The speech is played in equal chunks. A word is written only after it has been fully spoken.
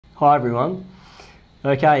Hi everyone.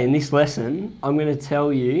 Okay, in this lesson I'm going to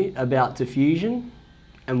tell you about diffusion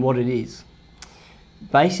and what it is.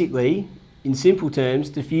 Basically, in simple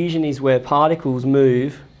terms, diffusion is where particles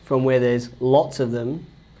move from where there's lots of them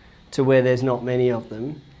to where there's not many of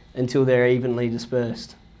them until they're evenly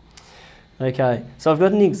dispersed. Okay, so I've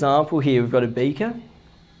got an example here. We've got a beaker,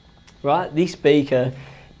 right? This beaker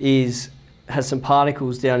has some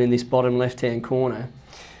particles down in this bottom left-hand corner.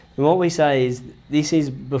 And what we say is this is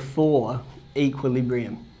before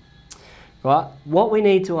equilibrium, right? What we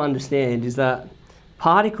need to understand is that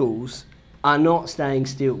particles are not staying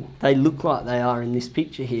still. They look like they are in this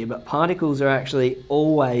picture here, but particles are actually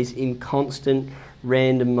always in constant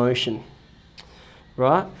random motion,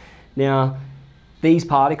 right? Now, these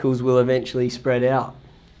particles will eventually spread out.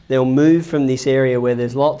 They'll move from this area where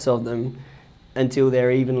there's lots of them until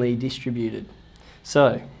they're evenly distributed.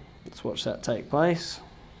 So, let's watch that take place.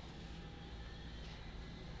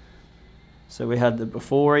 So we had the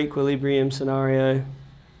before equilibrium scenario.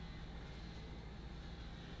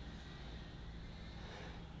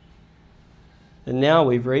 And now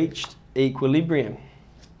we've reached equilibrium.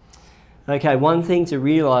 Okay, one thing to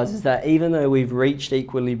realise is that even though we've reached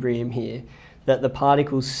equilibrium here, that the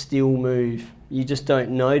particles still move. You just don't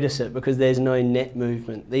notice it because there's no net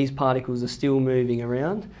movement. These particles are still moving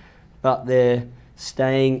around, but they're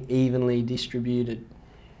staying evenly distributed.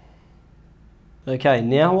 Okay,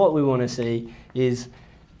 now what we want to see is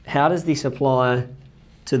how does this apply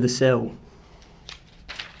to the cell?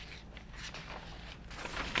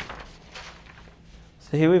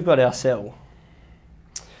 So here we've got our cell.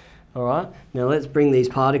 All right, now let's bring these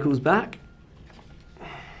particles back.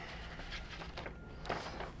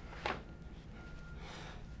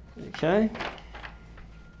 Okay.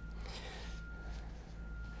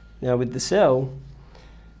 Now with the cell,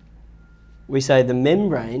 we say the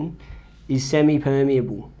membrane is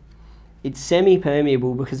semi-permeable. It's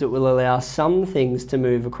semi-permeable because it will allow some things to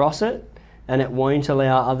move across it and it won't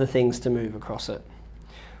allow other things to move across it.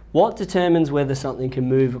 What determines whether something can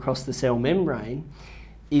move across the cell membrane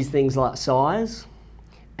is things like size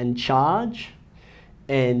and charge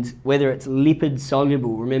and whether it's lipid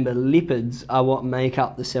soluble. Remember, lipids are what make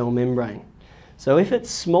up the cell membrane. So if it's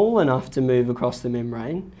small enough to move across the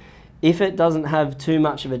membrane, if it doesn't have too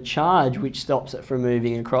much of a charge which stops it from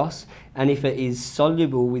moving across, and if it is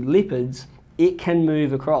soluble with lipids, it can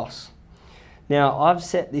move across. Now I've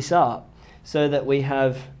set this up so that we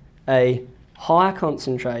have a high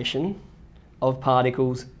concentration of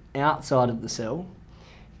particles outside of the cell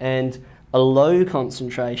and a low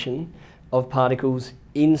concentration of particles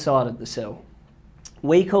inside of the cell.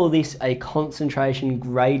 We call this a concentration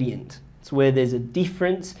gradient. It's where there's a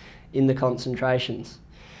difference in the concentrations.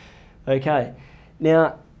 Okay,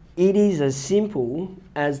 now it is as simple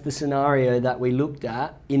as the scenario that we looked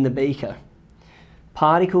at in the beaker.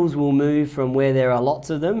 Particles will move from where there are lots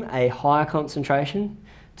of them, a high concentration,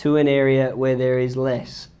 to an area where there is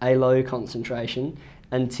less, a low concentration,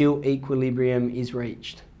 until equilibrium is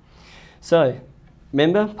reached. So,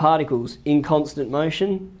 remember, particles in constant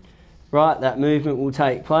motion, right? That movement will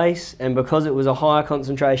take place, and because it was a higher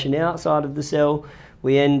concentration outside of the cell,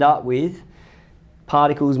 we end up with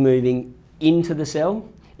particles moving into the cell.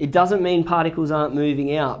 It doesn't mean particles aren't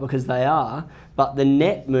moving out, because they are, but the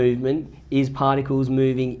net movement is particles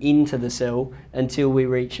moving into the cell until we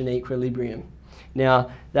reach an equilibrium. Now,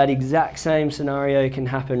 that exact same scenario can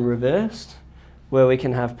happen reversed, where we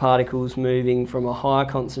can have particles moving from a high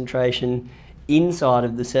concentration inside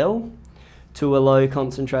of the cell to a low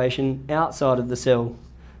concentration outside of the cell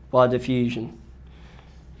by diffusion.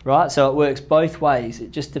 Right, so it works both ways.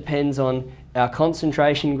 It just depends on our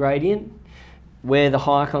concentration gradient, where the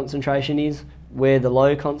high concentration is, where the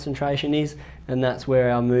low concentration is, and that's where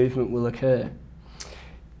our movement will occur.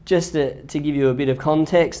 Just to give you a bit of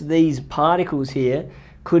context, these particles here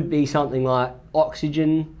could be something like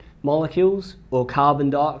oxygen molecules or carbon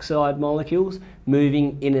dioxide molecules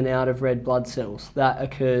moving in and out of red blood cells. That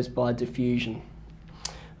occurs by diffusion.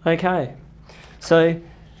 Okay, so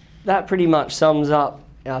that pretty much sums up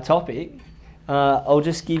our topic. I'll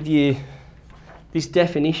just give you this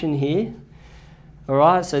definition here.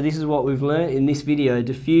 Alright, so this is what we've learnt in this video.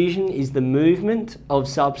 Diffusion is the movement of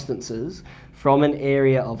substances from an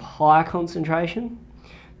area of high concentration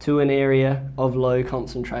to an area of low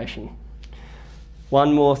concentration.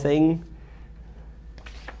 One more thing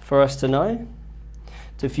for us to know.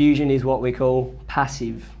 Diffusion is what we call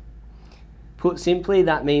passive. Put simply,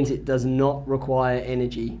 that means it does not require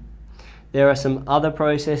energy. There are some other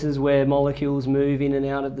processes where molecules move in and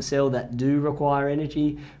out of the cell that do require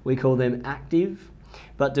energy. We call them active,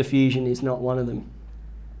 but diffusion is not one of them.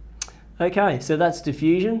 Okay, so that's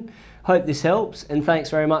diffusion. Hope this helps, and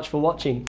thanks very much for watching.